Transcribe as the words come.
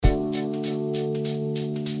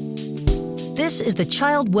This is the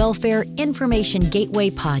Child Welfare Information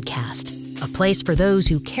Gateway Podcast, a place for those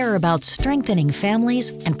who care about strengthening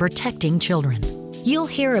families and protecting children. You'll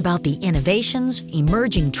hear about the innovations,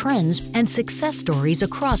 emerging trends, and success stories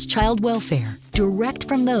across child welfare, direct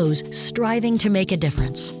from those striving to make a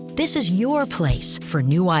difference. This is your place for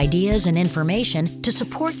new ideas and information to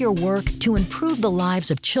support your work to improve the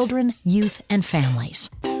lives of children, youth, and families.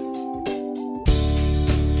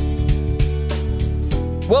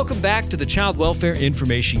 Welcome back to the Child Welfare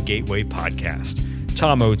Information Gateway Podcast.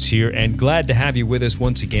 Tom Oates here, and glad to have you with us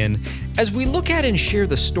once again as we look at and share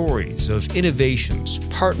the stories of innovations,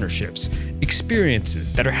 partnerships,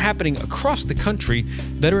 experiences that are happening across the country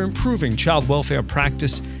that are improving child welfare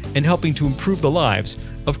practice and helping to improve the lives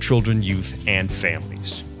of children, youth, and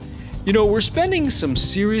families. You know, we're spending some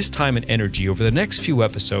serious time and energy over the next few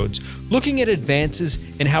episodes looking at advances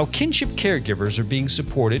in how kinship caregivers are being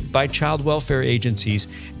supported by child welfare agencies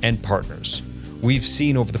and partners. We've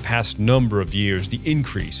seen over the past number of years the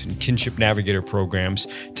increase in Kinship Navigator programs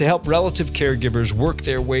to help relative caregivers work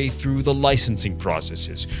their way through the licensing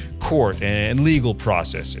processes, court and legal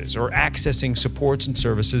processes, or accessing supports and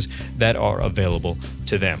services that are available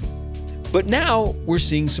to them. But now we're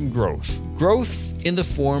seeing some growth in the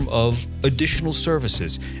form of additional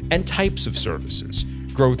services and types of services,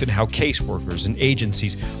 growth in how caseworkers and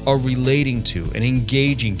agencies are relating to and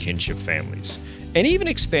engaging kinship families, and even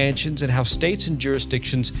expansions in how states and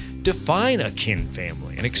jurisdictions define a kin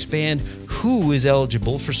family and expand who is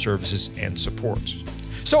eligible for services and supports.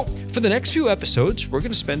 So, for the next few episodes, we're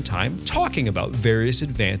going to spend time talking about various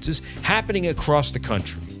advances happening across the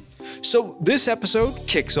country. So, this episode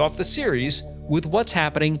kicks off the series with what's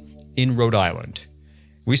happening in Rhode Island.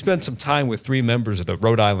 We spent some time with three members of the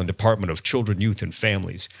Rhode Island Department of Children, Youth, and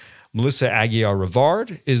Families. Melissa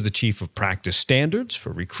Aguiar-Rivard is the Chief of Practice Standards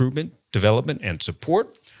for Recruitment, Development, and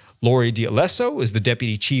Support. Lori D'Alesso is the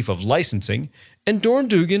Deputy Chief of Licensing, and Dorn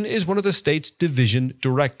Dugan is one of the state's division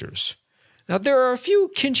directors. Now, there are a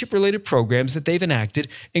few kinship-related programs that they've enacted,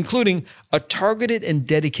 including a targeted and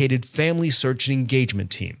dedicated family search and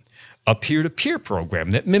engagement team, a peer-to-peer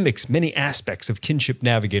program that mimics many aspects of Kinship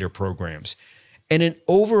Navigator programs, and an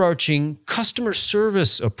overarching customer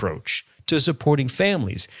service approach to supporting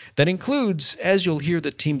families that includes, as you'll hear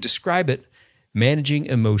the team describe it, managing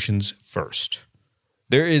emotions first.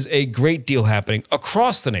 There is a great deal happening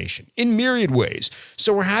across the nation in myriad ways,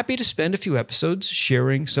 so we're happy to spend a few episodes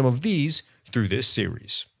sharing some of these through this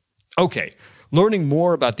series. Okay, learning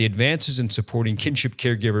more about the advances in supporting kinship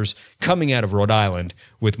caregivers coming out of Rhode Island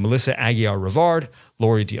with Melissa Aguiar-Rivard,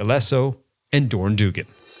 Lori D'Alesso, and Dorn Dugan.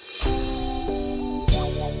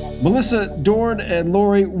 Melissa, Dorn, and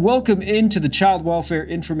Lori, welcome into the Child Welfare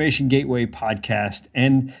Information Gateway podcast.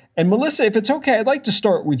 And Melissa, if it's okay, I'd like to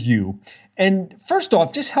start with you. And first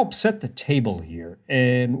off, just help set the table here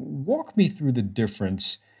and walk me through the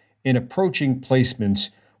difference in approaching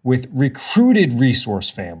placements with recruited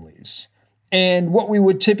resource families and what we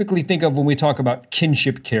would typically think of when we talk about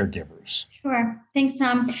kinship caregivers. Sure. Thanks,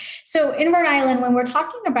 Tom. So in Rhode Island, when we're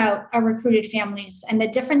talking about our recruited families and the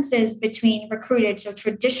differences between recruited, so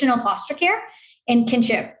traditional foster care, and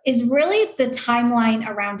kinship is really the timeline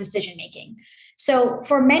around decision-making. So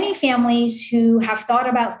for many families who have thought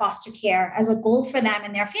about foster care as a goal for them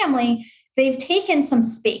and their family, they've taken some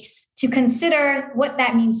space to consider what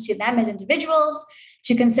that means to them as individuals,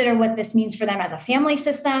 to consider what this means for them as a family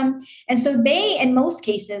system. And so they, in most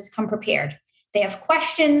cases, come prepared. They have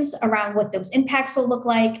questions around what those impacts will look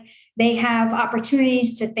like. They have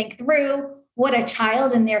opportunities to think through what a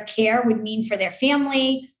child in their care would mean for their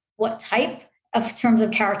family, what type of terms of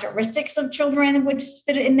characteristics of children would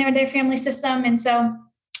fit in their family system. And so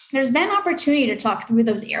there's been opportunity to talk through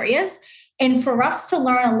those areas and for us to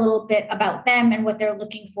learn a little bit about them and what they're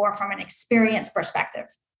looking for from an experience perspective.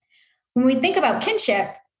 When we think about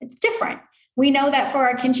kinship, it's different. We know that for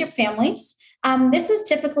our kinship families, this is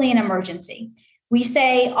typically an emergency. We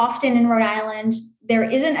say often in Rhode Island, there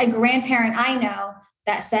isn't a grandparent I know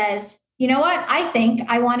that says, you know what, I think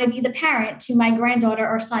I want to be the parent to my granddaughter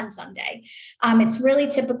or son someday. It's really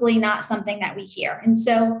typically not something that we hear. And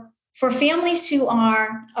so for families who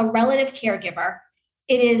are a relative caregiver,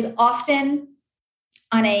 it is often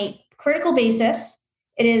on a critical basis.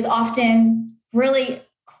 It is often really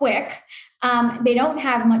quick. They don't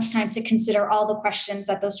have much time to consider all the questions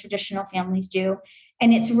that those traditional families do.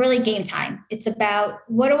 And it's really game time. It's about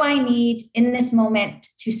what do I need in this moment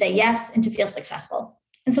to say yes and to feel successful.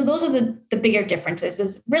 And so those are the bigger differences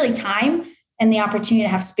is really time and the opportunity to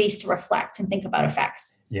have space to reflect and think about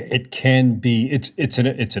effects. Yeah, it can be, it's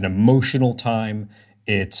an emotional time.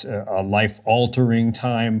 It's a life-altering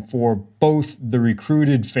time for both the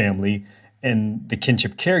recruited family and the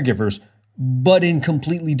kinship caregivers, but in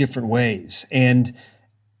completely different ways. And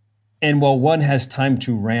while one has time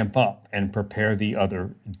to ramp up and prepare, the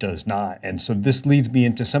other does not. And so this leads me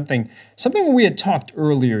into something when we had talked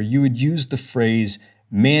earlier. You had used the phrase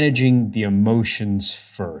managing the emotions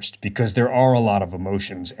first, because there are a lot of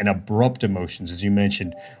emotions and abrupt emotions, as you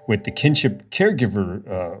mentioned, with the kinship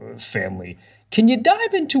caregiver family. Can you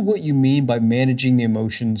dive into what you mean by managing the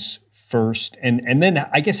emotions first, and then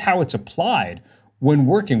I guess how it's applied when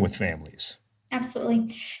working with families?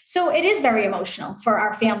 Absolutely. So it is very emotional for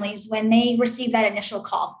our families when they receive that initial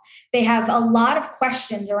call. They have a lot of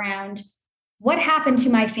questions around what happened to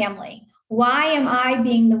my family? Why am I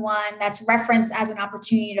being the one that's referenced as an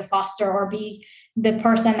opportunity to foster or be the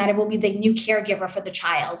person that it will be the new caregiver for the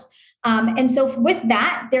child? And so with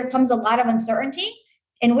that, there comes a lot of uncertainty.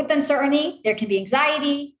 And with uncertainty, there can be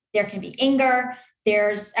anxiety, there can be anger,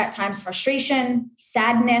 there's at times frustration,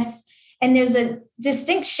 sadness, and there's a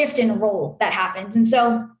distinct shift in role that happens. And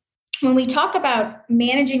so when we talk about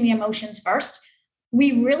managing the emotions first,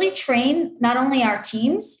 we really train not only our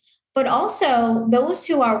teams, but also those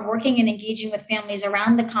who are working and engaging with families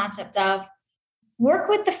around the concept of work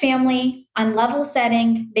with the family on level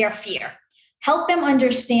setting their fear. Help them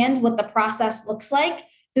understand what the process looks like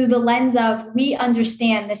through the lens of, we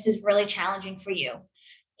understand this is really challenging for you.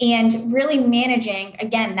 And really managing,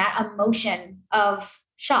 again, that emotion of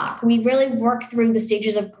shock. We really work through the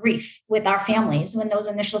stages of grief with our families when those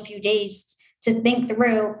initial few days to think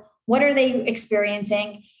through, what are they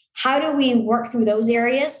experiencing? How do we work through those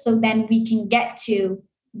areas so then we can get to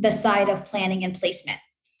the side of planning and placement?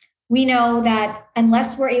 We know that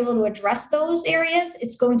unless we're able to address those areas,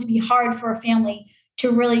 it's going to be hard for a family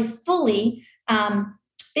to really fully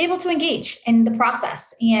be able to engage in the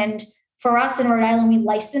process. And for us in Rhode Island, we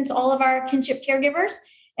license all of our kinship caregivers.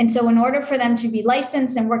 And so in order for them to be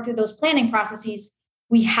licensed and work through those planning processes,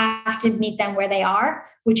 we have to meet them where they are,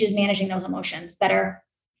 which is managing those emotions that are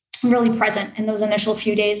really present in those initial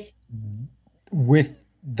few days. With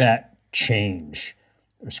that change,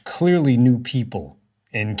 there's clearly new people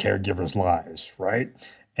in caregivers' lives, right?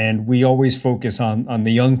 And we always focus on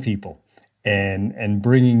the young people and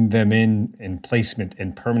bringing them in placement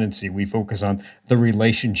and permanency. We focus on the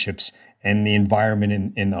relationships and the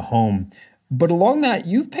environment in the home. But along that,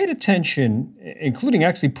 you've paid attention, including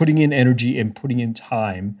actually putting in energy and putting in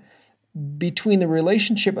time between the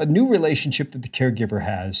relationship, a new relationship that the caregiver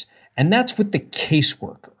has, and that's with the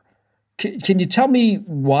caseworker. Can you tell me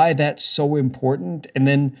why that's so important? And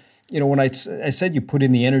then, when I said you put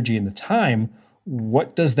in the energy and the time,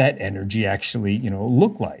 what does that energy actually,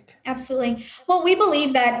 look like? Absolutely. Well, we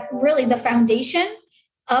believe that really the foundation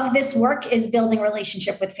of this work is building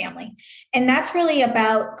relationship with family. And that's really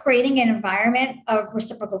about creating an environment of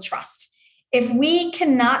reciprocal trust. If we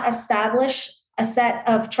cannot establish a set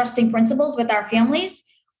of trusting principles with our families,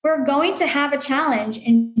 we're going to have a challenge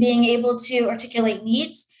in being able to articulate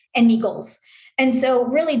needs and meet goals. And so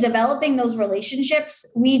really developing those relationships,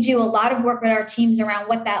 we do a lot of work with our teams around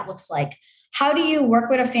what that looks like. How do you work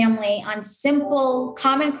with a family on simple,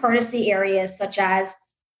 common courtesy areas such as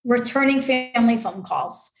returning family phone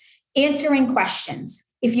calls, answering questions?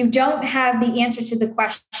 If you don't have the answer to the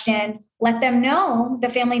question, let them know, the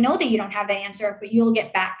family know that you don't have the answer, but you'll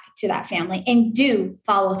get back to that family and do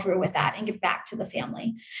follow through with that and get back to the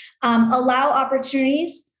family. Allow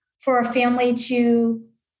opportunities for a family to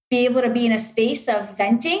be able to be in a space of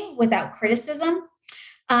venting without criticism,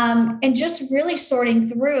 and just really sorting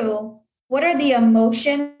through what are the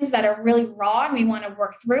emotions that are really raw and we want to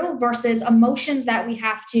work through versus emotions that we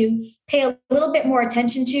have to pay a little bit more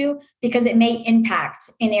attention to because it may impact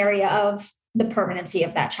an area of the permanency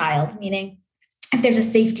of that child, meaning if there's a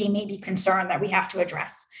safety maybe concern that we have to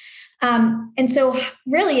address. And so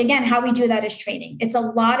really, again, how we do that is training. It's a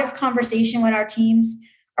lot of conversation with our teams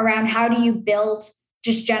around how do you build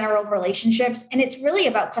just general relationships. And it's really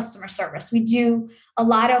about customer service. We do a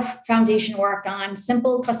lot of foundation work on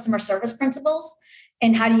simple customer service principles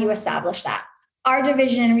and how do you establish that. Our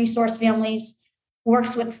division in Resource Families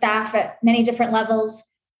works with staff at many different levels.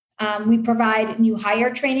 We provide new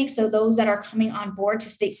hire training. So those that are coming on board to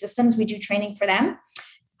state systems, we do training for them.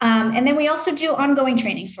 And then we also do ongoing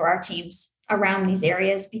trainings for our teams around these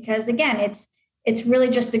areas, because again, it's really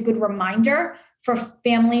just a good reminder for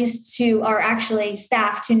families or actually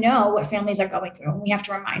staff to know what families are going through. And we have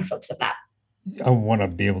to remind folks of that. I want to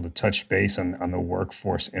be able to touch base on the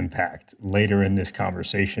workforce impact later in this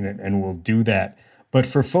conversation, and we'll do that. But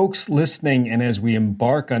for folks listening, and as we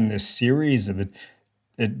embark on this series of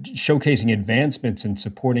showcasing advancements in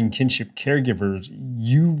supporting kinship caregivers,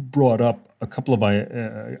 you brought up a couple of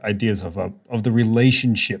ideas of the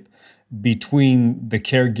relationship between the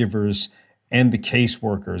caregivers and the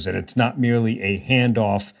caseworkers, and it's not merely a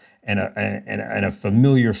handoff and a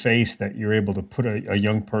familiar face that you're able to put a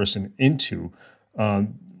young person into.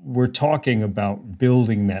 We're talking about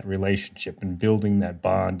building that relationship and building that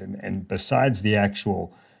bond, and besides the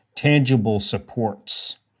actual tangible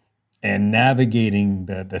supports and navigating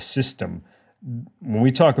the system, when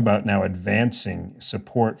we talk about now advancing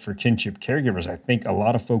support for kinship caregivers, I think a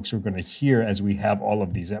lot of folks are going to hear as we have all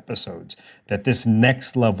of these episodes that this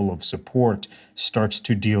next level of support starts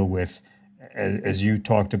to deal with, as you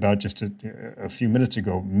talked about just a few minutes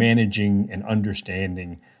ago, managing and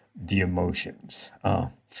understanding the emotions.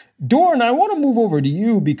 Doran, I want to move over to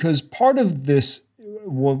you because part of this,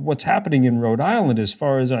 what's happening in Rhode Island, as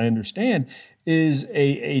far as I understand, is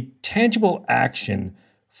a tangible action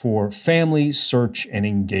for family search and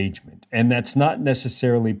engagement. And that's not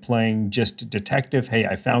necessarily playing just detective, hey,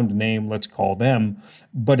 I found a name, let's call them,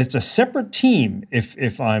 but it's a separate team,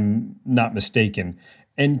 if I'm not mistaken.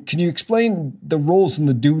 And can you explain the roles and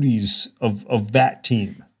the duties of that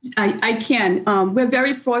team? I can. We're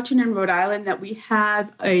very fortunate in Rhode Island that we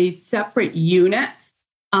have a separate unit.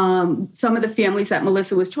 Some of the families that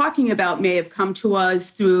Melissa was talking about may have come to us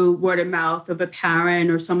through word of mouth of a parent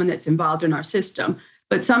or someone that's involved in our system.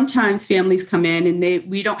 But sometimes families come in and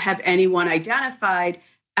we don't have anyone identified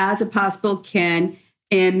as a possible kin,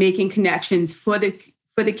 and making connections for the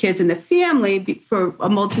kids and the family for a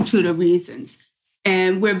multitude of reasons.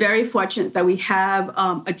 And we're very fortunate that we have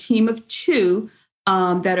a team of 2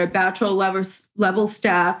 that are bachelor level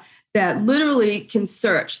staff that literally can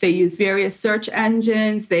search. They use various search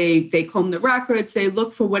engines. They comb the records. They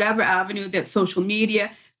look for whatever avenue, that social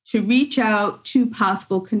media, to reach out to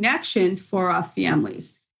possible connections for our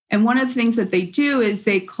families. And one of the things that they do is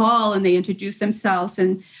they call and they introduce themselves.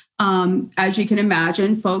 And as you can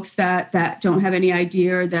imagine, folks that don't have any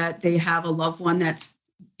idea that they have a loved one that's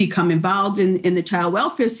become involved in the child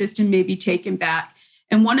welfare system may be taken back.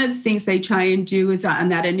 And one of the things they try and do is on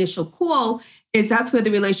that initial call is that's where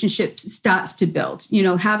the relationship starts to build,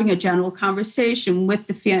 having a general conversation with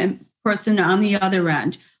the person on the other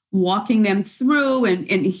end, walking them through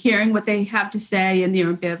and hearing what they have to say and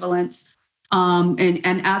their ambivalence,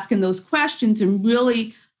 and asking those questions and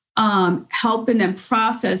really helping them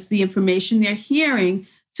process the information they're hearing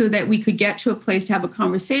so that we could get to a place to have a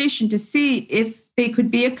conversation to see if they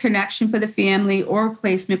could be a connection for the family or a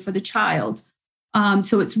placement for the child.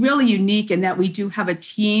 So it's really unique in that we do have a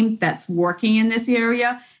team that's working in this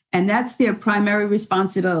area, and that's their primary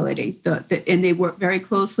responsibility. And they work very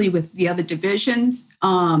closely with the other divisions,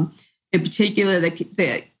 in particular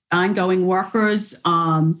the ongoing workers.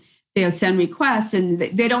 They'll send requests, and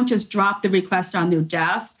they don't just drop the request on their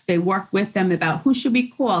desks. They work with them about who should we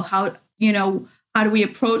call, how do we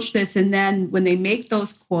approach this, and then when they make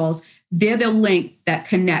those calls, they're the link that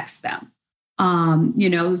connects them.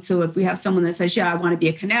 So if we have someone that says, I want to be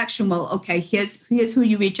a connection, well, okay, here's who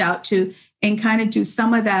you reach out to, and kind of do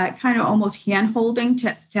some of that kind of almost hand-holding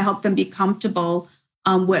to help them be comfortable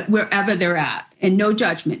wherever they're at, and no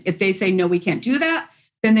judgment. If they say, no, we can't do that,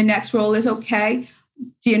 then the next role is, okay,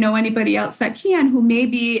 do you know anybody else that can, who may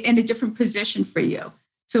be in a different position for you?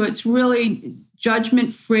 So it's really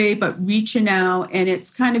judgment-free, but reaching out, and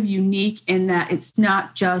it's kind of unique in that it's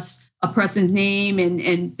not just a person's name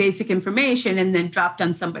and basic information and then dropped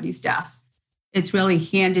on somebody's desk. It's really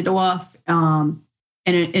handed off in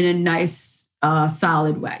a nice,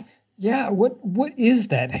 solid way. Yeah, what is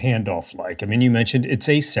that handoff like? I mean, you mentioned it's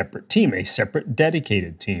a separate team, a separate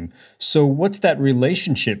dedicated team. So what's that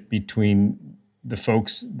relationship between the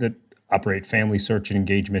folks that operate family search and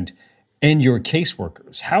engagement and your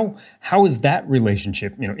caseworkers? How is that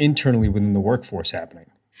relationship, internally within the workforce happening?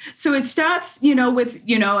 So it starts, with,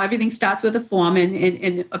 everything starts with a form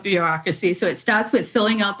and a bureaucracy. So it starts with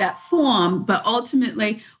filling out that form. But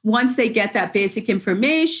ultimately, once they get that basic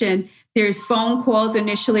information, there's phone calls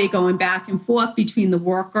initially going back and forth between the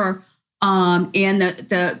worker and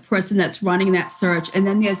the person that's running that search. And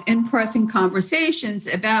then there's in-person conversations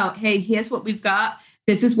about, hey, here's what we've got.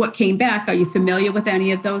 This is what came back. Are you familiar with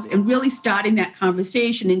any of those? And really starting that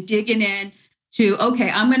conversation and digging in to, okay,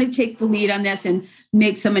 I'm going to take the lead on this and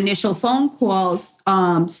make some initial phone calls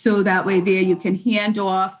so that way there you can hand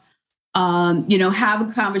off, have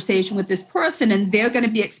a conversation with this person, and they're going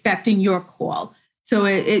to be expecting your call. So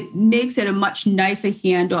it makes it a much nicer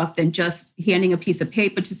handoff than just handing a piece of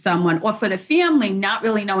paper to someone, or for the family, not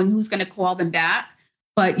really knowing who's going to call them back.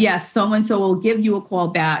 But yes, so-and-so will give you a call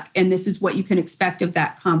back, and this is what you can expect of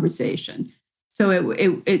that conversation. So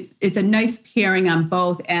it's a nice pairing on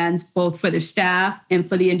both ends, both for the staff and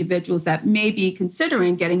for the individuals that may be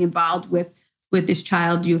considering getting involved with this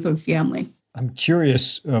child, youth, or family. I'm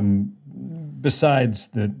curious, besides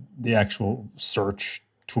the actual search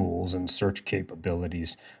tools and search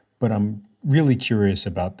capabilities, but I'm really curious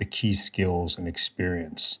about the key skills and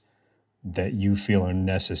experience that you feel are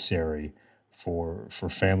necessary for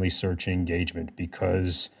family search engagement,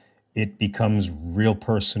 because it becomes real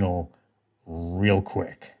personal real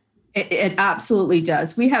quick. It absolutely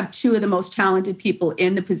does. We have two of the most talented people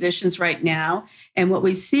in the positions right now. And what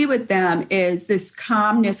we see with them is this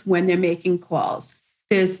calmness when they're making calls,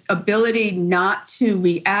 this ability not to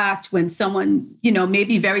react when someone, may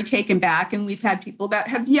be very taken back. And we've had people that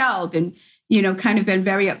have yelled and, kind of been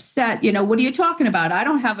very upset. What are you talking about? I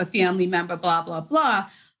don't have a family member, blah, blah, blah.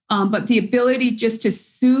 But the ability just to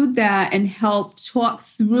soothe that and help talk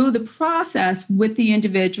through the process with the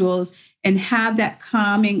individuals and have that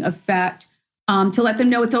calming effect to let them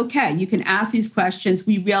know it's okay. You can ask these questions.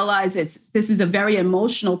 We realize this is a very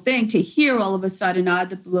emotional thing to hear all of a sudden out of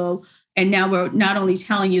the blue. And now we're not only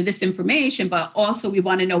telling you this information, but also we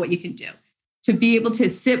want to know what you can do. To be able to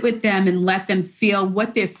sit with them and let them feel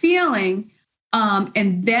what they're feeling,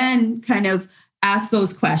 and then kind of ask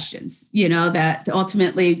those questions, that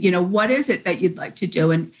ultimately, what is it that you'd like to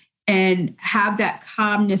do? And have that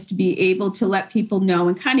calmness to be able to let people know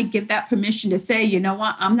and kind of give that permission to say, you know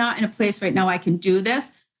what, I'm not in a place right now I can do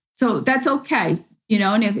this. So that's okay.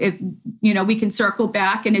 And if we can circle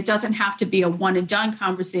back, and it doesn't have to be a one and done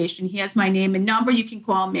conversation. Here's my name and number. You can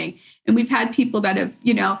call me. And we've had people that have,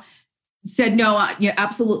 said, no,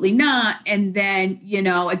 absolutely not. And then,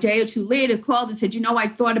 a day or two later called and said,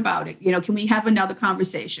 I've thought about it. Can we have another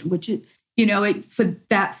conversation? Which, for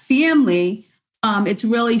that family, it's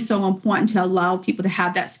really so important to allow people to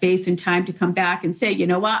have that space and time to come back and say, you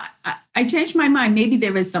know what, I changed my mind. Maybe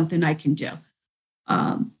there is something I can do.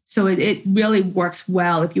 So it really works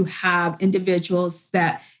well if you have individuals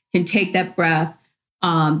that can take that breath,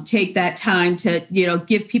 take that time to,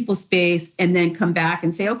 give people space and then come back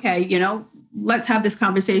and say, okay, let's have this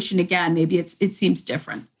conversation again. Maybe it seems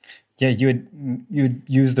different. Yeah, you'd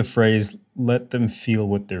use the phrase, let them feel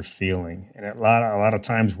what they're feeling. And a lot of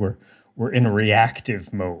times we're in a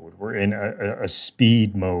reactive mode. We're in a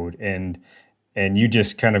speed mode. And you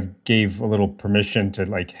just kind of gave a little permission to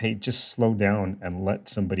like, hey, just slow down and let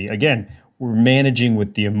somebody, again, we're managing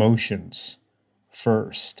with the emotions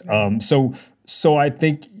first. So I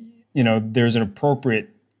think, there's an appropriate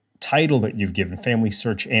title that you've given, family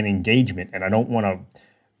search and engagement. And I don't want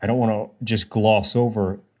to just gloss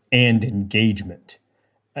over and engagement.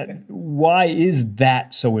 Why is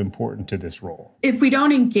that so important to this role? If we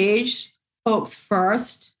don't engage folks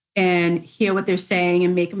first and hear what they're saying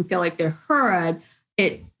and make them feel like they're heard,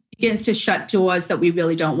 it begins to shut doors that we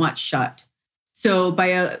really don't want shut. So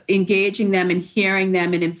by engaging them and hearing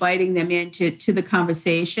them and inviting them into the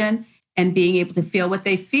conversation and being able to feel what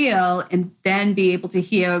they feel and then be able to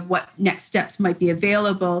hear what next steps might be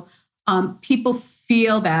available, people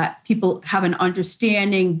feel that, people have an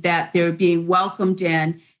understanding that they're being welcomed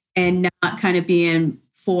in and not kind of being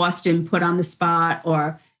forced and put on the spot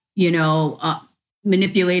or,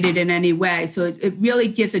 manipulated in any way. So it really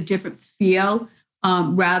gives a different feel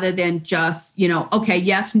rather than just, okay,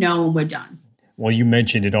 yes, no, and we're done. Well, you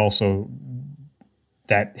mentioned it also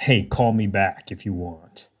that, hey, call me back if you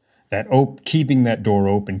want. That keeping that door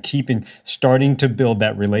open, starting to build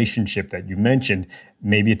that relationship that you mentioned.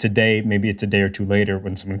 Maybe it's a day or two later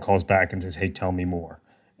when someone calls back and says, hey, tell me more.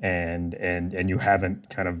 And you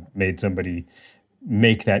haven't kind of made somebody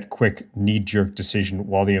make that quick knee-jerk decision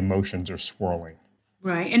while the emotions are swirling.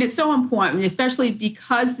 Right. And it's so important, especially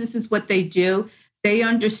because this is what they do. They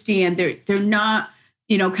understand they're not,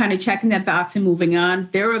 kind of checking that box and moving on.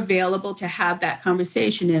 They're available to have that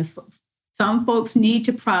conversation. If some folks need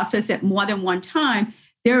to process it more than one time,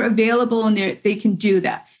 they're available and they can do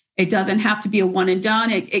that. It doesn't have to be a one and done.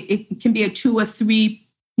 It can be a 2 or 3,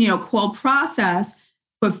 call process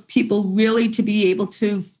for people really to be able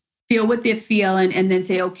to feel what they're feeling and then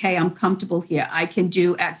say, okay, I'm comfortable here. I can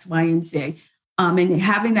do X, Y, and Z. And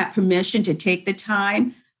having that permission to take the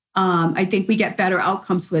time, I think we get better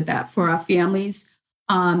outcomes with that for our families,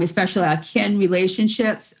 especially our kin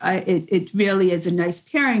relationships. It really is a nice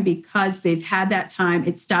pairing because they've had that time.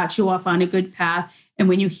 It starts you off on a good path. And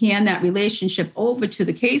when you hand that relationship over to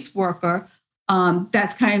the caseworker,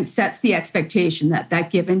 that's kind of sets the expectation that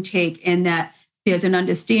give and take, and that there's an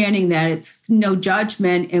understanding that it's no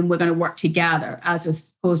judgment and we're going to work together as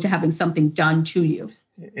opposed to having something done to you.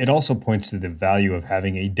 It also points to the value of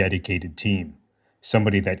having a dedicated team,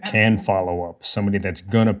 somebody that can follow up, somebody that's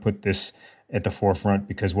going to put this at the forefront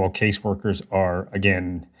because while caseworkers are,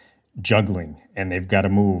 again, juggling and they've got to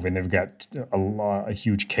move and they've got a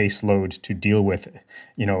huge caseload to deal with,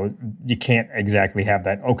 you can't exactly have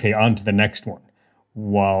that, okay, on to the next one.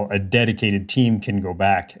 While a dedicated team can go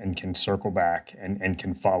back and can circle back and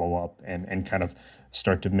can follow up and kind of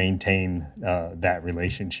start to maintain that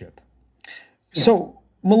relationship. Yeah. So,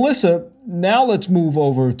 Melissa, now let's move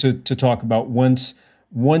over to talk about once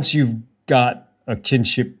you've got a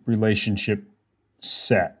kinship relationship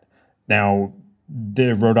set. Now,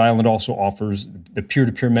 the Rhode Island also offers the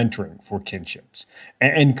peer-to-peer mentoring for kinships.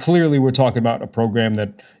 And clearly we're talking about a program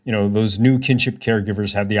that, those new kinship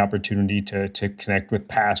caregivers have the opportunity to connect with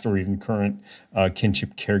past or even current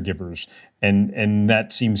kinship caregivers. And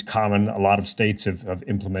that seems common. A lot of states have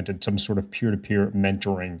implemented some sort of peer-to-peer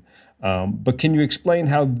mentoring. But can you explain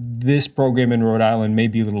how this program in Rhode Island may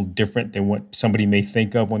be a little different than what somebody may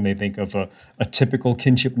think of when they think of a typical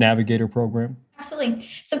kinship navigator program? Absolutely.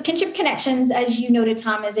 So Kinship Connections, as you noted,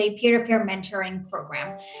 Tom, is a peer-to-peer mentoring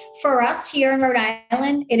program. For us here in Rhode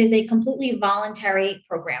Island, it is a completely voluntary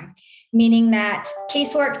program, meaning that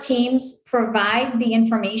casework teams provide the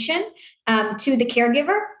information to the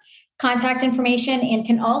caregiver, contact information, and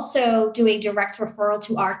can also do a direct referral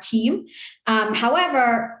to our team.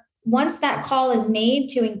 However, once that call is made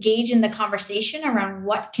to engage in the conversation around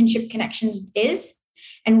what Kinship Connections is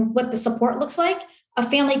and what the support looks like, a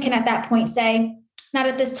family can at that point say, not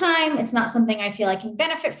at this time, it's not something I feel I can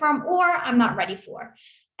benefit from, or I'm not ready for.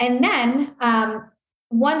 And then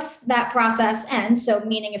once that process ends, so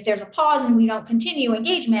meaning if there's a pause and we don't continue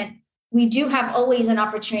engagement, we do have always an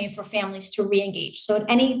opportunity for families to re-engage. So at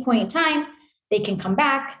any point in time, they can come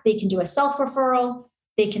back, they can do a self-referral,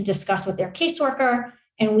 they can discuss with their caseworker,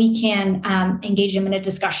 and we can engage them in a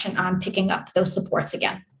discussion on picking up those supports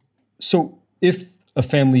again. So if a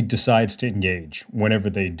family decides to engage, whenever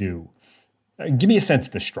they do, give me a sense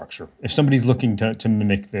of the structure. If somebody's looking to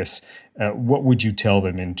mimic this, what would you tell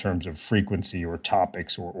them in terms of frequency or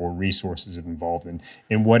topics or resources involved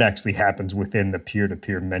in what actually happens within the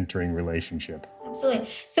peer-to-peer mentoring relationship? Absolutely.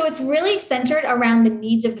 So it's really centered around the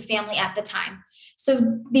needs of the family at the time.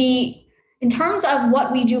 So in terms of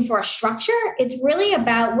what we do for a structure, it's really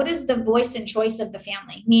about what is the voice and choice of the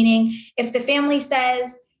family. Meaning, if the family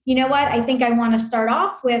says, you know what, I think I want to start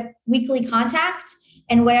off with weekly contact,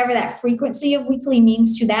 and whatever that frequency of weekly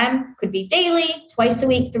means to them, could be daily, twice a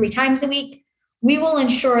week, 3 times a week, we will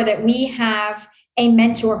ensure that we have a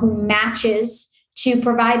mentor who matches to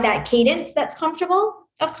provide that cadence that's comfortable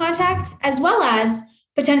of contact, as well as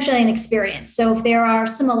potentially an experience. So if there are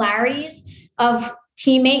similarities of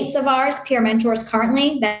teammates of ours, peer mentors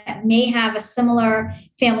currently, that may have a similar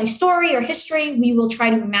family story or history, we will try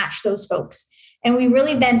to match those folks. And we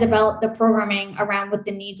really then develop the programming around what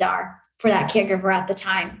the needs are for that caregiver at the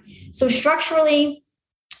time. So structurally,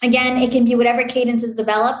 again, it can be whatever cadence is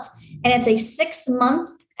developed, and it's a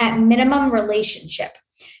 6-month at minimum relationship.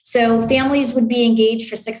 So families would be engaged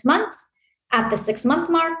for 6 months. At the 6-month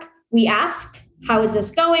mark, we ask, how is this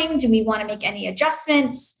going? Do we want to make any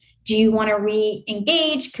adjustments? Do you want to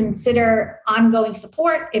re-engage, consider ongoing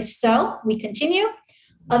support? If so, we continue.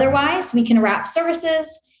 Otherwise, we can wrap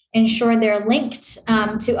services, ensure they're linked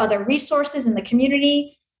to other resources in the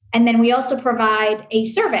community. And then we also provide a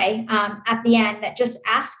survey at the end that just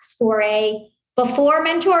asks for a before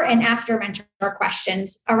mentor and after mentor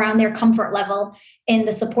questions around their comfort level in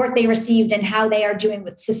the support they received and how they are doing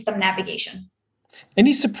with system navigation.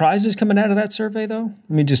 Any surprises coming out of that survey, though?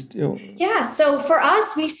 I mean, Yeah, so for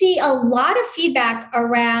us, we see a lot of feedback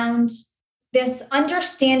around this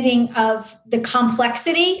understanding of the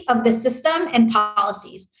complexity of the system and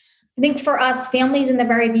policies. I think for us, families in the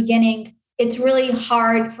very beginning, it's really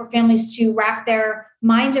hard for families to wrap their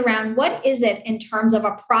minds around what is it in terms of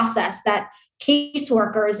a process that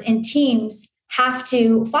caseworkers and teams have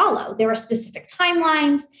to follow. There are specific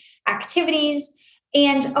timelines, activities,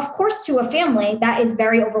 and of course, to a family, that is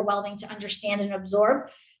very overwhelming to understand and absorb.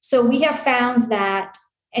 So we have found that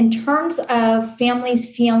in terms of families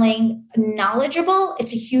feeling knowledgeable,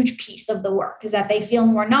 it's a huge piece of the work, is that they feel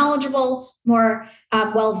more knowledgeable, more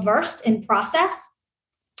well-versed in process.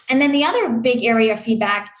 And then the other big area of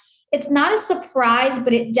feedback, it's not a surprise,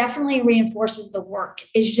 but it definitely reinforces the work,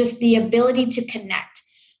 is just the ability to connect.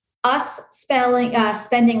 Us spending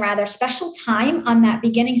special time on that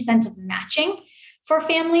beginning sense of matching for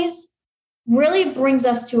families really brings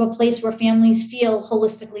us to a place where families feel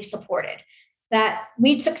holistically supported. That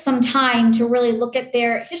we took some time to really look at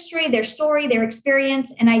their history, their story, their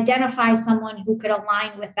experience, and identify someone who could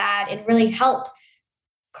align with that and really help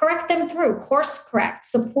correct them through, course correct,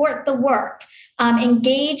 support the work,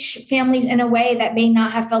 engage families in a way that may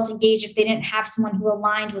not have felt engaged if they didn't have someone who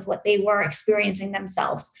aligned with what they were experiencing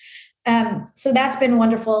themselves. So that's been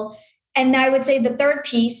wonderful. And I would say the third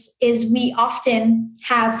piece is we often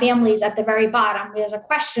have families at the very bottom. There's a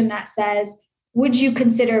question that says, would you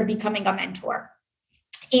consider becoming a mentor?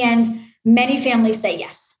 And many families say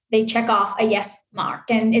yes. They check off a yes mark.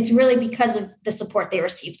 And it's really because of the support they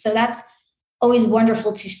received. So that's always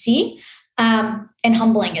wonderful to see, and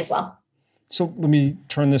humbling as well. So let me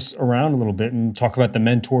turn this around a little bit and talk about the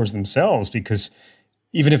mentors themselves, because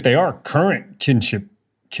even if they are current kinship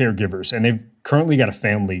caregivers and they've currently got a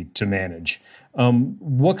family to manage,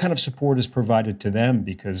 what kind of support is provided to them?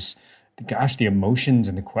 Because, gosh, the emotions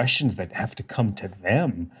and the questions that have to come to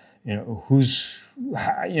them,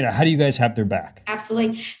 how do you guys have their back?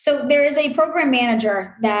 Absolutely. So there is a program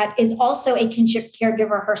manager that is also a kinship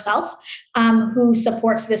caregiver herself, who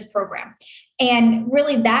supports this program. And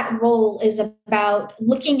really that role is about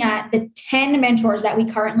looking at the 10 mentors that we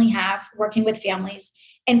currently have working with families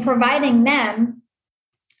and providing them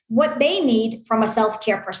what they need from a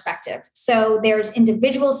self-care perspective. So there's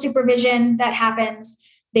individual supervision that happens.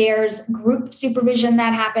 There's group supervision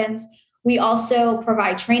that happens. We also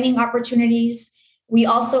provide training opportunities. We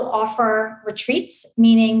also offer retreats,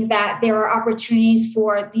 meaning that there are opportunities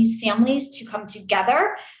for these families to come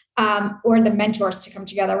together, or the mentors to come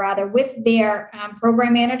together rather, with their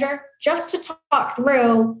program manager, just to talk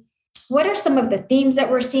through what are some of the themes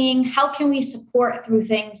that we're seeing, how can we support through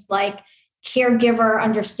things like caregiver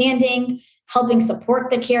understanding, helping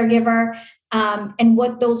support the caregiver, and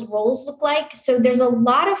what those roles look like. So there's a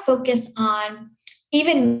lot of focus on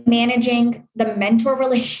even managing the mentor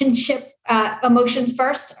relationship emotions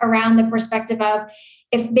first, around the perspective of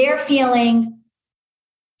if they're feeling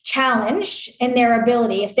challenged in their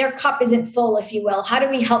ability, if their cup isn't full, if you will, how do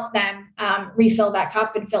we help them refill that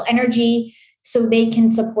cup and feel energy so they can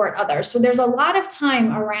support others? So there's a lot of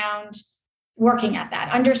time around working at that,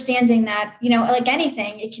 understanding that, like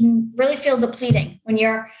anything, it can really feel depleting when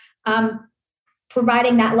you're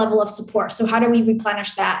providing that level of support. So how do we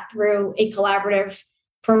replenish that through a collaborative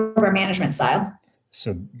program management style?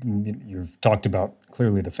 So you've talked about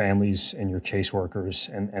clearly the families and your caseworkers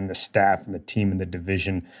and the staff and the team and the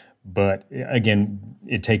division. But again,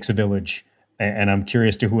 it takes a village. And I'm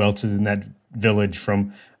curious to who else is in that village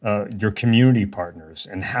from your community partners,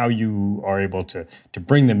 and how you are able to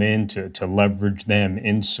bring them in, to leverage them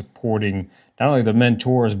in supporting not only the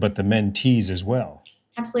mentors, but the mentees as well.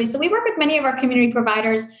 Absolutely. So we work with many of our community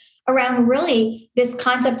providers around really this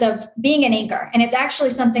concept of being an anchor. And it's actually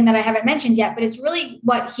something that I haven't mentioned yet, but it's really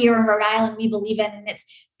what here in Rhode Island we believe in. And it's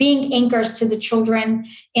being anchors to the children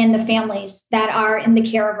and the families that are in the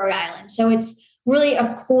care of Rhode Island. So it's really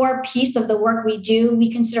a core piece of the work we do.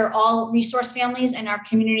 We consider all resource families and our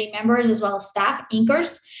community members, as well as staff,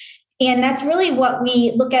 anchors. And that's really what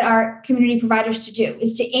we look at our community providers to do,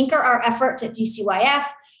 is to anchor our efforts at DCYF,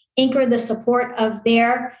 anchor the support of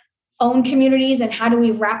their own communities, and how do we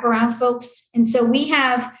wrap around folks. And so we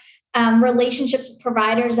have relationships with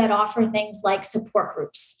providers that offer things like support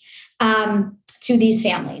groups to these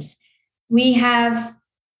families. We have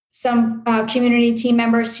some community team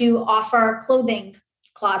members who offer clothing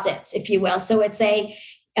closets, if you will. So it's a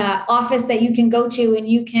office that you can go to and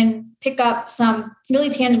you can pick up some really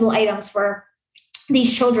tangible items for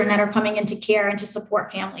these children that are coming into care and to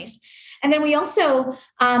support families. And then we also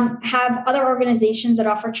have other organizations that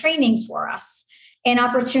offer trainings for us and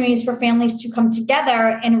opportunities for families to come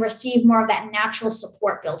together and receive more of that natural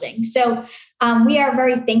support building. So we are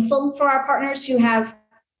very thankful for our partners who have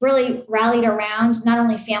really rallied around not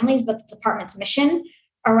only families, but the department's mission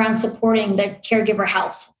around supporting the caregiver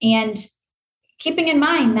health, and keeping in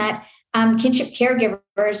mind that kinship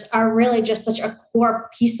caregivers are really just such a core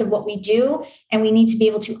piece of what we do. And we need to be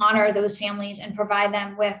able to honor those families and provide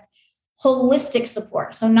them with holistic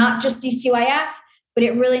support. So not just DCYF, but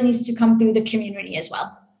it really needs to come through the community as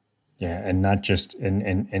well. Yeah, and not just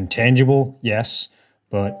intangible, yes,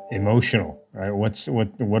 but emotional, right?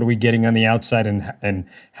 What are we getting on the outside, and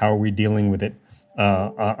how are we dealing with it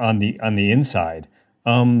on the inside?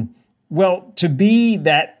 Well, to be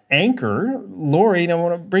that anchor, Lori, and I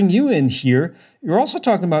want to bring you in here. You're also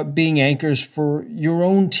talking about being anchors for your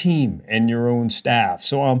own team and your own staff.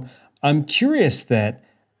 So I'm curious to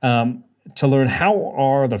learn, how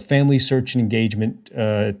are the family search and engagement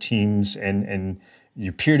teams and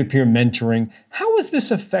your peer-to-peer mentoring, how is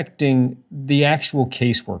this affecting the actual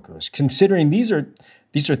caseworkers, considering these are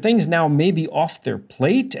things now maybe off their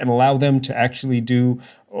plate, and allow them to actually do,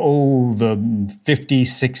 the 50,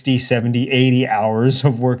 60, 70, 80 hours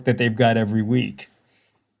of work that they've got every week?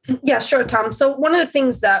 Yeah, sure, Tom. So one of the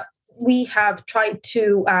things that we have tried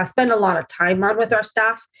to spend a lot of time on with our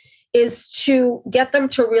staff is to get them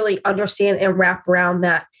to really understand and wrap around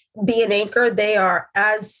that be an anchor. They are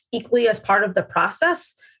as equally as part of the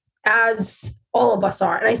process as all of us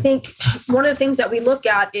are. And I think one of the things that we look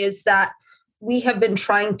at is that we have been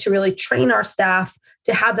trying to really train our staff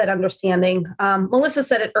to have that understanding. Melissa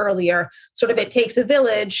said it earlier, sort of it takes a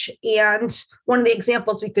village. And one of the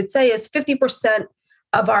examples we could say is 50%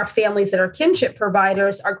 of our families that are kinship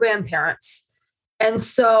providers are grandparents. And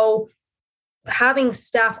so having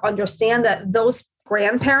staff understand that those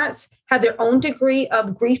grandparents have their own degree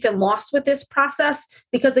of grief and loss with this process,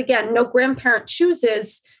 because again, no grandparent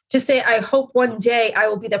chooses to say, I hope one day I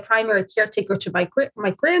will be the primary caretaker to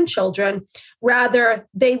my grandchildren. Rather,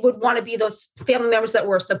 they would want to be those family members that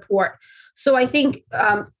were support. So I think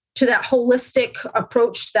to that holistic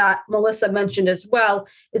approach that Melissa mentioned as well,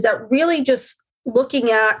 is that really just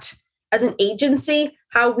looking at, as an agency,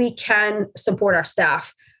 how we can support our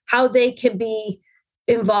staff, how they can be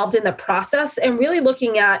involved in the process, and really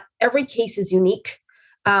looking at every case is unique.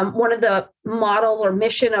 One of the model or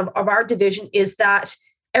mission of our division is that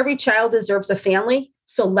every child deserves a family.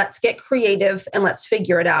 So let's get creative and let's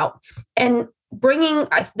figure it out. And bringing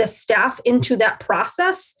the staff into that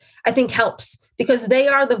process, I think helps, because they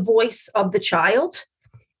are the voice of the child.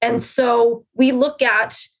 And so we look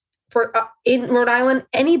at, in Rhode Island,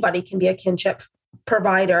 anybody can be a kinship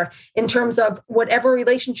provider in terms of whatever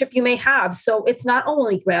relationship you may have. So it's not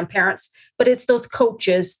only grandparents, but it's those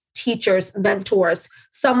coaches, teachers, mentors,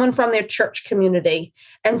 someone from their church community.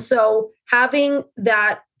 And so having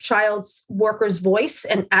that child's worker's voice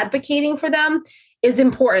and advocating for them is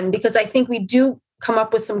important, because I think we do come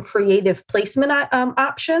up with some creative placement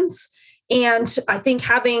options. And I think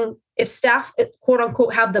if staff, quote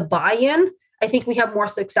unquote, have the buy-in, I think we have more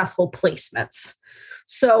successful placements.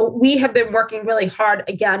 So we have been working really hard,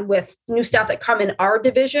 again, with new staff that come in our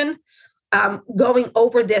division, going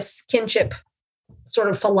over this kinship sort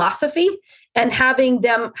of philosophy and having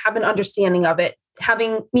them have an understanding of it,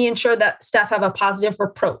 having me ensure that staff have a positive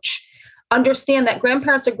approach, understand that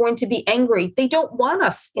grandparents are going to be angry. They don't want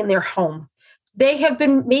us in their home. They have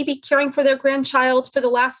been maybe caring for their grandchild for the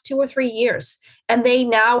last 2 or 3 years, and they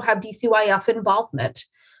now have DCYF involvement.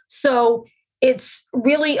 So it's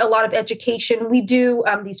really a lot of education. We do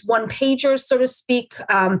these one-pagers, so to speak.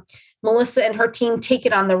 Melissa and her team take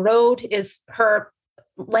it on the road is her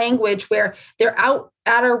language, where they're out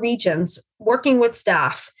at our regions, working with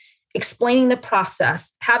staff, explaining the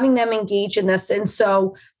process, having them engage in this. And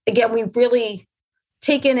so, again, we've really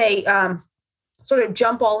taken a sort of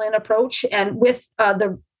jump all in approach. And with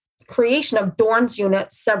the creation of Dorn's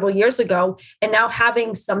unit several years ago, and now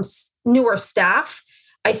having some newer staff,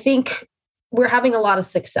 I think we're having a lot of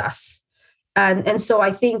success. And so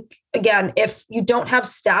I think, again, if you don't have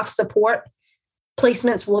staff support,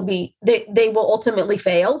 placements will they will ultimately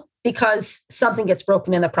fail because something gets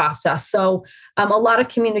broken in the process. So a lot of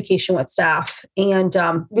communication with staff and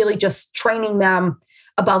really just training them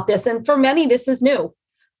about this. And for many, this is new.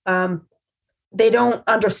 They don't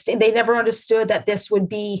understand. They never understood that this would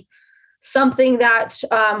be something that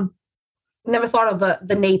never thought of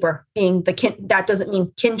the neighbor being that doesn't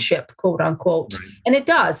mean kinship, quote unquote. Right. And it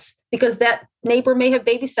does, because that neighbor may have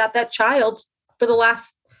babysat that child for the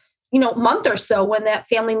last, month or so when that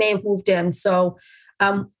family may have moved in. So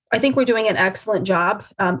I think we're doing an excellent job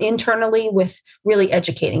internally with really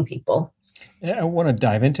educating people. Yeah, I want to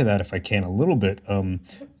dive into that if I can a little bit.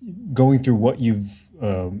 Going through what you've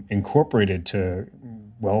incorporated to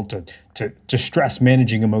stress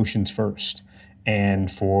managing emotions first. And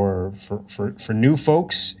for new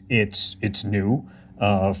folks, it's new.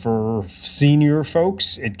 For senior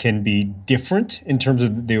folks, it can be different in terms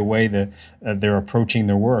of the way that they're approaching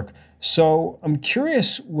their work. So I'm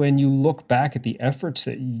curious, when you look back at the efforts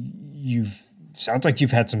that sounds like you've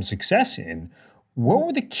had some success in, what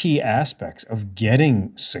were the key aspects of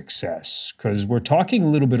getting success? Because we're talking a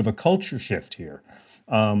little bit of a culture shift here.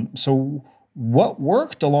 So what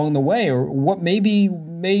worked along the way, or what may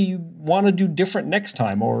you want to do different next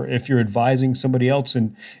time? Or if you're advising somebody else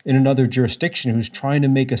in another jurisdiction who's trying to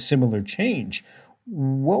make a similar change,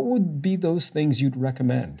 what would be those things you'd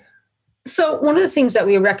recommend? So one of the things that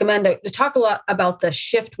we recommend to talk a lot about the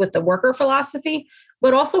shift with the worker philosophy,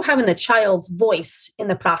 but also having the child's voice in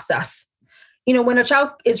the process. When a child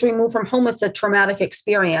is removed from home, it's a traumatic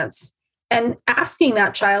experience, and asking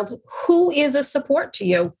that child, who is a support to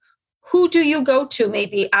you? Who do you go to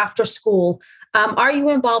maybe after school? Are you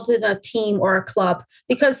involved in a team or a club?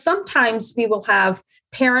 Because sometimes we will have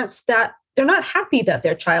parents that they're not happy that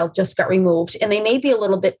their child just got removed, and they may be a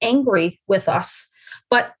little bit angry with us.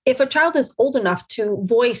 But if a child is old enough to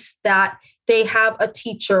voice that they have a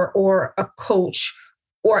teacher or a coach,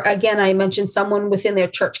 or again, I mentioned someone within their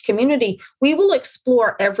church community, we will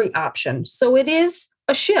explore every option. So it is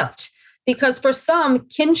a shift, because for some,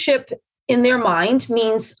 kinship in their mind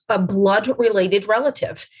means a blood-related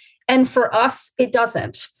relative. And for us, it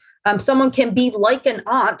doesn't. Someone can be like an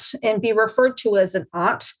aunt and be referred to as an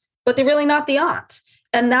aunt, but they're really not the aunt.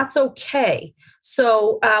 And that's okay.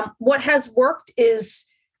 So what has worked is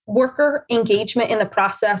worker engagement in the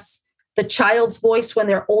process, the child's voice when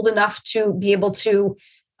they're old enough to be able to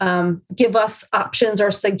give us options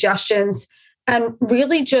or suggestions, and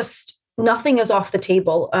really just nothing is off the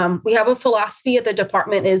table. We have a philosophy at the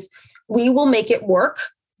department is we will make it work.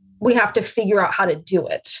 We have to figure out how to do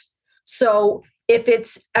it. So if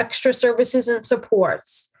it's extra services and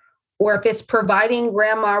supports, or if it's providing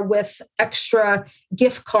grandma with extra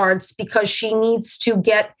gift cards because she needs to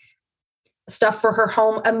get stuff for her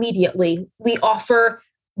home immediately, we offer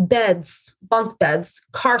beds, bunk beds,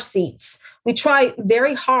 car seats. We try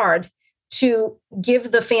very hard to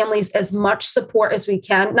give the families as much support as we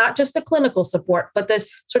can, not just the clinical support, but the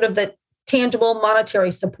sort of the tangible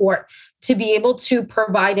monetary support to be able to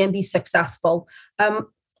provide and be successful.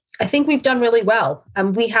 I think we've done really well.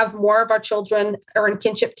 We have more of our children are in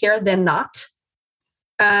kinship care than not.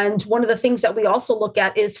 And one of the things that we also look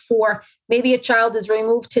at is for maybe a child is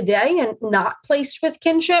removed today and not placed with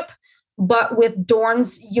kinship, but with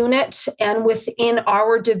Dorn's unit and within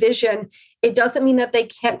our division, it doesn't mean that they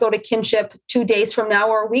can't go to kinship 2 days from now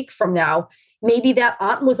or a week from now. Maybe that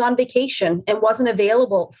aunt was on vacation and wasn't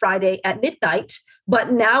available Friday at midnight,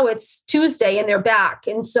 but now it's Tuesday and they're back.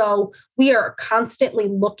 And so we are constantly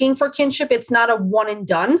looking for kinship. It's not a one and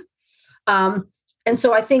done. And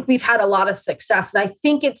so I think we've had a lot of success. And I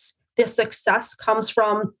think the success comes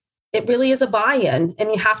from, it really is a buy-in,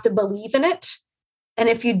 and you have to believe in it. And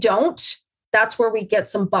if you don't, that's where we get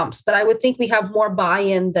some bumps. But I would think we have more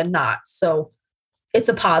buy-in than not. So it's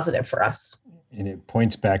a positive for us. And it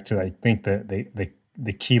points back to, I think,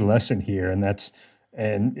 the key lesson here, and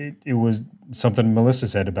it was something Melissa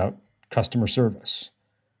said about customer service.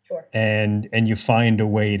 Sure. And you find a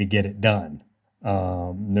way to get it done,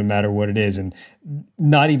 no matter what it is, and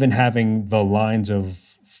not even having the lines of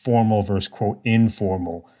formal versus quote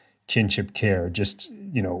informal kinship care. Just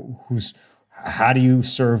how do you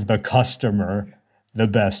serve the customer the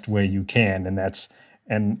best way you can, and that's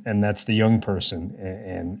the young person,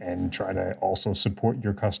 and try to also support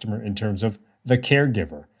your customer in terms of the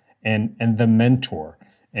caregiver and the mentor,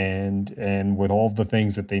 and with all the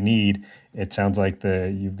things that they need. It sounds like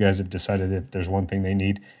you guys have decided if there's one thing they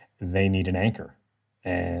need an anchor,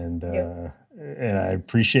 and I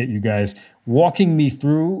appreciate you guys walking me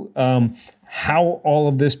through how all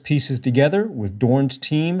of this pieces together with Dorn's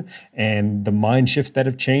team and the mind shift that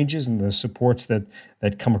have changes and the supports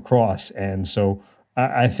that come across. And so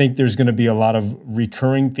I think there's going to be a lot of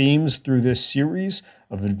recurring themes through this series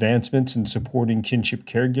of advancements in supporting kinship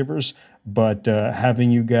caregivers, but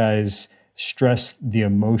having you guys stress the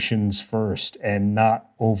emotions first and not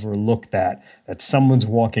overlook that someone's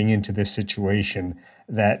walking into this situation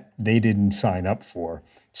that they didn't sign up for.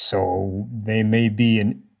 So they may be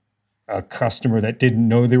a customer that didn't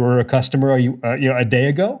know they were a customer a day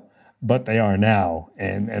ago, but they are now,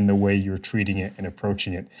 and the way you're treating it and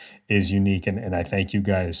approaching it is unique, and I thank you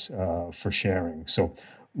guys for sharing. So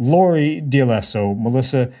Lori D'Alesso,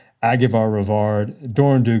 Melissa Aguilar-Rivard,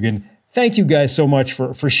 Dorn Dugan, thank you guys so much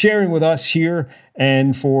for sharing with us here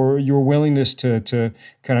and for your willingness to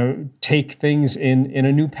kind of take things in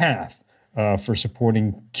a new path for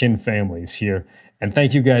supporting kin families here. And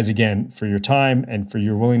thank you guys again for your time and for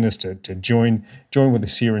your willingness to join with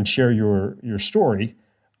us here and share your story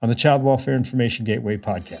on the Child Welfare Information Gateway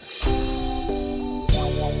podcast.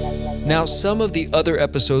 Now, some of the other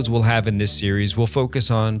episodes we'll have in this series will focus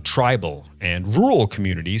on tribal and rural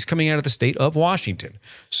communities coming out of the state of Washington.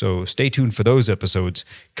 So stay tuned for those episodes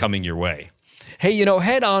coming your way. Hey,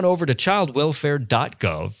 head on over to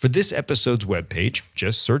childwelfare.gov for this episode's webpage.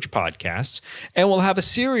 Just search podcasts, and we'll have a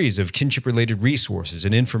series of kinship-related resources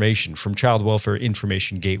and information from Child Welfare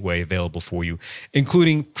Information Gateway available for you,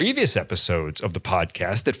 including previous episodes of the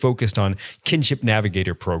podcast that focused on kinship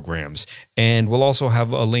navigator programs. And we'll also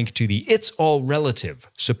have a link to the It's All Relative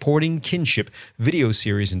Supporting Kinship video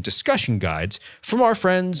series and discussion guides from our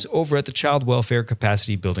friends over at the Child Welfare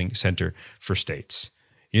Capacity Building Center for States.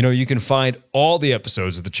 You can find all the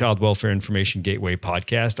episodes of the Child Welfare Information Gateway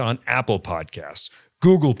podcast on Apple Podcasts,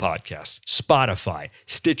 Google Podcasts, Spotify,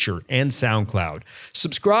 Stitcher, and SoundCloud.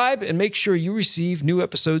 Subscribe and make sure you receive new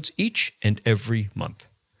episodes each and every month.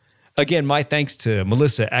 Again, my thanks to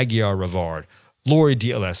Melissa Aguilar-Rivard, Lori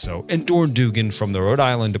D'Alesso, and Dorn Dugan from the Rhode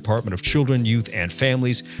Island Department of Children, Youth, and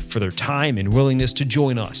Families for their time and willingness to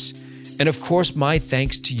join us. And of course, my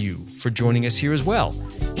thanks to you for joining us here as well,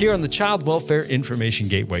 here on the Child Welfare Information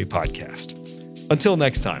Gateway podcast. Until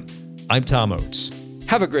next time, I'm Tom Oates.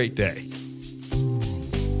 Have a great day.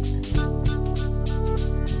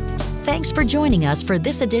 Thanks for joining us for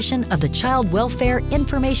this edition of the Child Welfare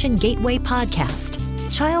Information Gateway podcast.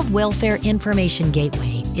 Child Welfare Information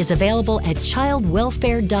Gateway is available at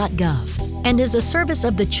childwelfare.gov and is a service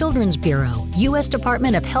of the Children's Bureau, U.S.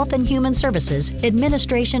 Department of Health and Human Services,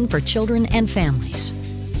 Administration for Children and Families.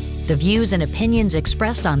 The views and opinions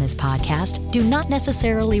expressed on this podcast do not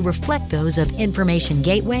necessarily reflect those of Information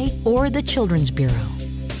Gateway or the Children's Bureau.